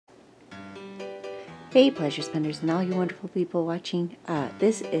Hey pleasure spenders and all you wonderful people watching.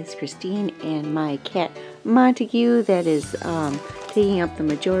 This is Christine and my cat Montague that is taking up the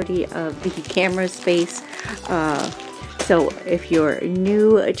majority of the camera space. So if you're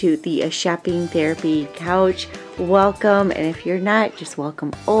new to the shopping therapy couch, welcome, and if you're not, just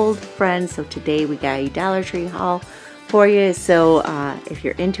welcome old friends. So today we got a Dollar Tree haul for you. So if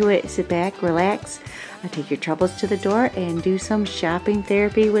you're into it, sit back, relax, take your troubles to the door and do some shopping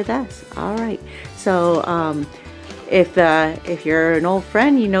therapy with us. All right. So if you're an old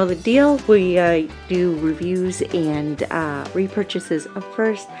friend, you know the deal. We do reviews and repurchases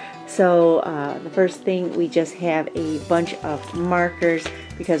first. So the first thing, we just have a bunch of markers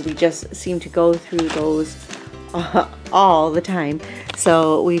because we just seem to go through those all the time.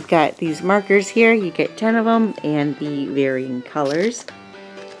 So we've got these markers here. You get 10 of them and the varying colors.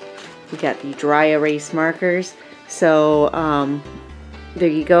 We got the dry erase markers. So there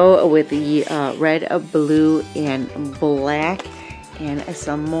you go with the red, blue, and black, and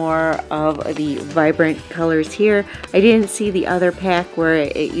some more of the vibrant colors here. I didn't see the other pack where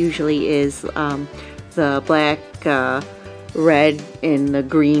it usually is the black, red, and the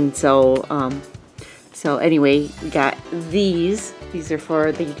green. So so anyway, we got these. These are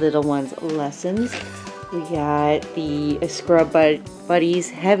for the little ones' lessons. We got the Scrub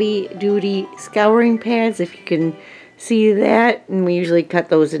Buddies heavy duty scouring pads, if you can see that, and we usually cut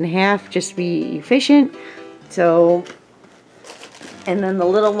those in half just to be efficient. So, and then the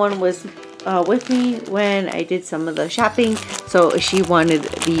little one was with me when I did some of the shopping, so she wanted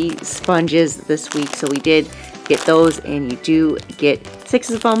the sponges this week, so we did get those, and you do get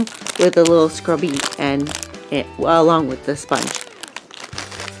 6 of them with a little scrubby and well, along with the sponge.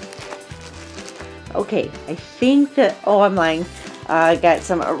 Okay, I think that, oh, I'm lying. I got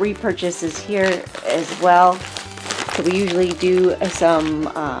some repurchases here as well. So we usually do some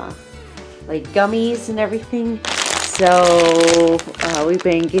like gummies and everything. So we've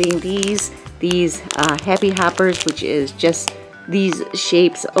been getting these Happy Hoppers, which is just these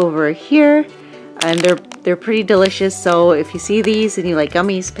shapes over here, and they're pretty delicious. So if you see these and you like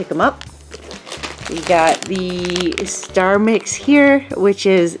gummies, pick them up. We got the Star Mix here, which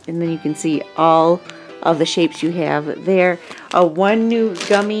is, and then you can see all of the shapes you have there. One new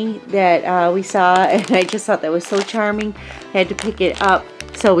gummy that we saw, and I just thought that was so charming. I had to pick it up.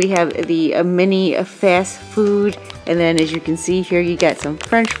 So we have the mini fast food, and then as you can see here, you got some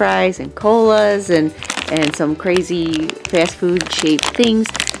French fries and colas and some crazy fast food shaped things.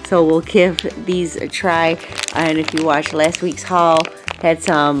 So we'll give these a try. And if you watched last week's haul, had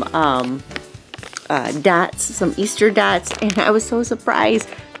some dots, some Easter dots, and I was so surprised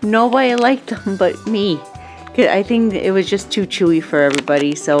nobody liked them but me. I think it was just too chewy for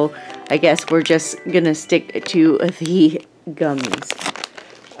everybody, so I guess we're just gonna stick to the gummies.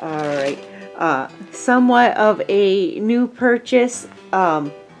 Alright, somewhat of a new purchase,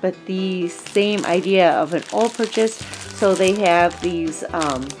 but the same idea of an old purchase. So they have these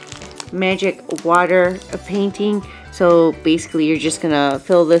magic water painting. So basically you're just gonna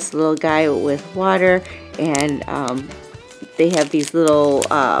fill this little guy with water, and they have these little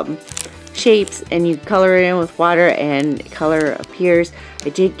shapes, and you color it in with water and color appears. I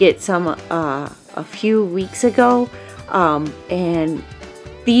did get some a few weeks ago, and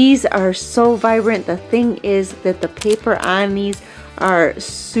these are so vibrant. The thing is that the paper on these are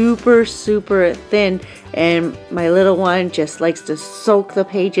super thin, and my little one just likes to soak the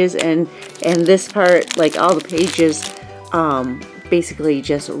pages, and this part, like all the pages, basically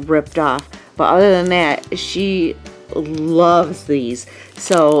just ripped off. But other than that, she loves these.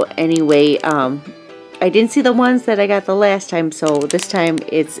 So anyway, I didn't see the ones that I got the last time, so this time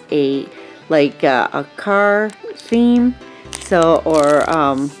it's a like a car theme, so, or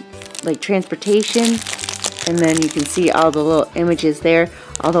like transportation. And then you can see all the little images there,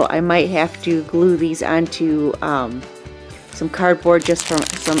 although I might have to glue these onto some cardboard just for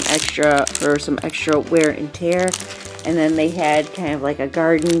some extra wear and tear. And then they had kind of like a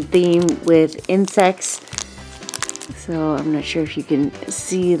garden theme with insects, so I'm not sure if you can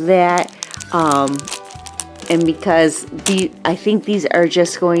see that. And because I think these are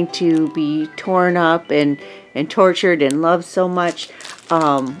just going to be torn up and tortured and loved so much,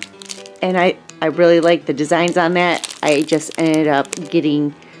 and I really like the designs on that. I just ended up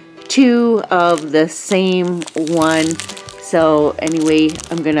getting 2 of the same one. So anyway,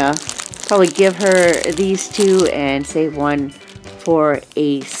 I'm gonna probably give her these 2 and save one for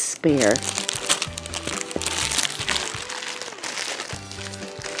a spare.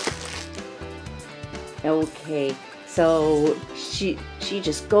 Okay, so she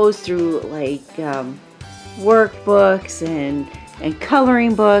just goes through like workbooks and and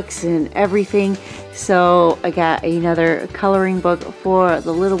coloring books and everything. So I got another coloring book for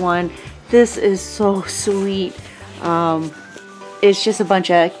the little one. This is so sweet. It's just a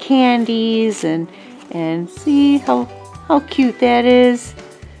bunch of candies and see how cute that is.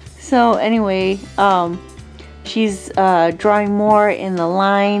 So anyway, she's drawing more in the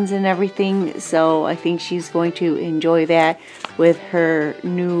lines and everything, so I think she's going to enjoy that with her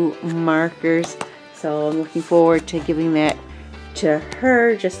new markers. So I'm looking forward to giving that to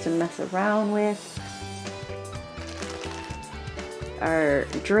her just to mess around with. Our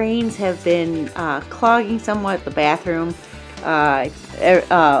drains have been clogging somewhat, the bathroom.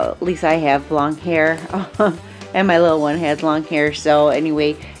 At least I have long hair and my little one has long hair. So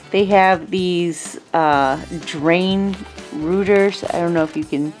anyway, they have these drain rooters. I don't know if you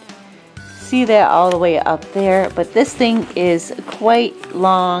can see that all the way up there, but this thing is quite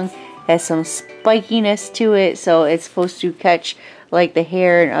long, has some spikiness to it, so it's supposed to catch like the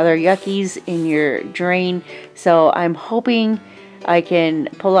hair and other yuckies in your drain. So I'm hoping I can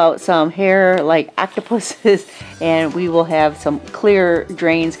pull out some hair like octopuses and we will have some clear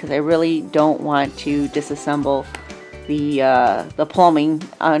drains, because I really don't want to disassemble the plumbing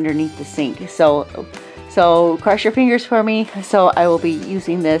underneath the sink. So cross your fingers for me. So I will be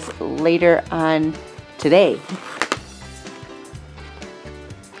using this later on today.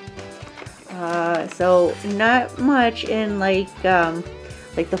 So not much in like the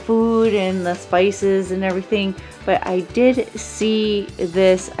food and the spices and everything, but I did see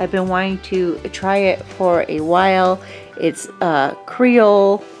this. I've been wanting to try it for a while. It's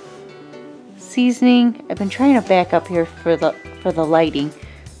Creole seasoning. I've been trying to back up here for the lighting.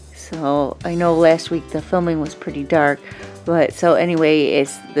 So I know last week the filming was pretty dark, but so anyway,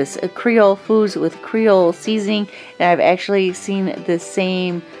 it's this Creole foods with Creole seasoning, and I've actually seen the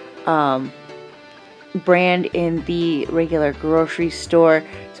same brand in the regular grocery store,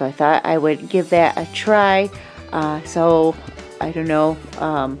 so I thought I would give that a try. So I don't know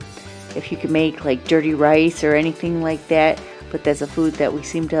if you can make like dirty rice or anything like that, but that's a food that we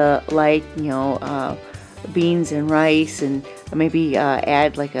seem to like, you know, beans and rice, and maybe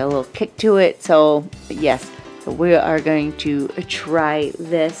add like a little kick to it. So yes, so we are going to try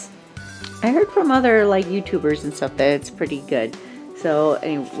this. I heard from other like YouTubers and stuff that it's pretty good, so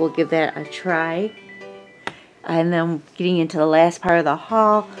anyway, we'll give that a try. And then getting into the last part of the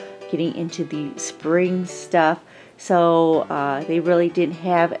haul, getting into the spring stuff. So they really didn't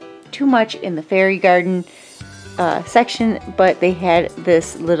have too much in the fairy garden section, but they had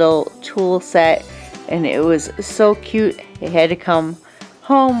this little tool set, and it was so cute. It had to come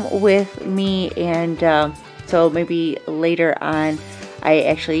home with me, and so maybe later on I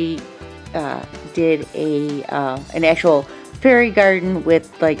actually did an actual fairy garden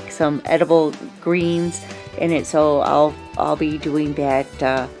with like some edible greens in it. So I'll be doing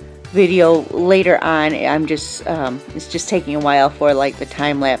that video later on. I'm just it's just taking a while for like the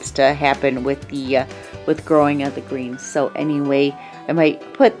time lapse to happen with the with growing of the greens. So anyway, I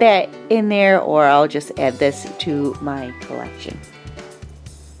might put that in there, or I'll just add this to my collection.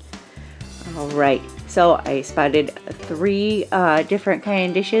 Alright, so I spotted 3 different kind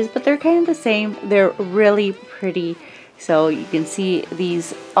of dishes, but they're kind of the same. They're really pretty, so you can see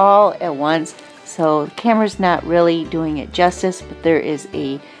these all at once. So the camera's not really doing it justice, but there is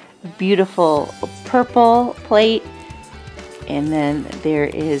a beautiful purple plate, and then there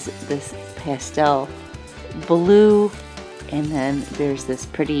is this pastel blue, and then there's this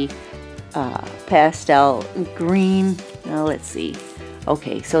pretty pastel green. Now let's see.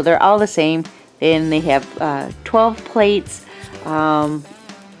 Okay, so they're all the same. Then they have 12 plates.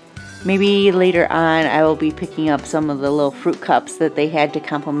 Maybe later on I will be picking up some of the little fruit cups that they had to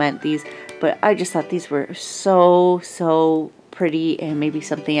complement these, but I just thought these were so pretty, and maybe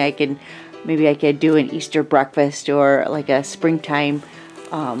something I could do an Easter breakfast or like a springtime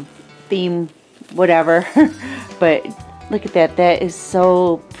theme, whatever. But look at that, that is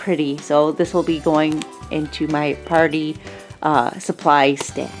so pretty. So this will be going into my party supply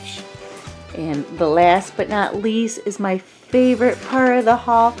stash. And the last but not least is my favorite part of the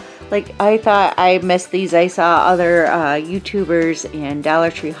haul. Like, I thought I missed these. I saw other YouTubers and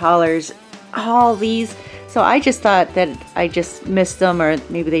Dollar Tree haulers haul these, so I just thought that I just missed them, or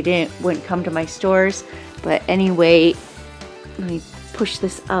maybe they wouldn't come to my stores. But anyway, let me push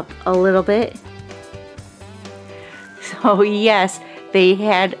this up a little bit. So yes, they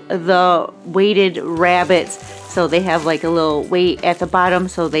had the weighted rabbits. So they have like a little weight at the bottom,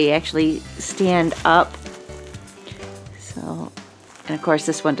 so they actually stand up. So, and of course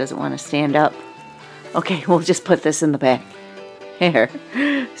this one doesn't want to stand up. Okay, we'll just put this in the back here.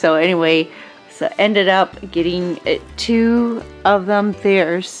 So anyway, So ended up getting 2 of them.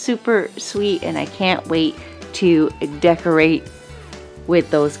 They're super sweet and I can't wait to decorate with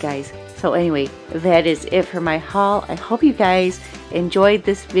those guys. So anyway, that is it for my haul. I hope you guys enjoyed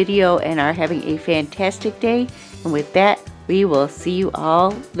this video and are having a fantastic day. And with that, we will see you all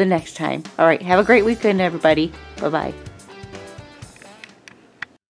the next time. All right, have a great weekend, everybody. Bye-bye.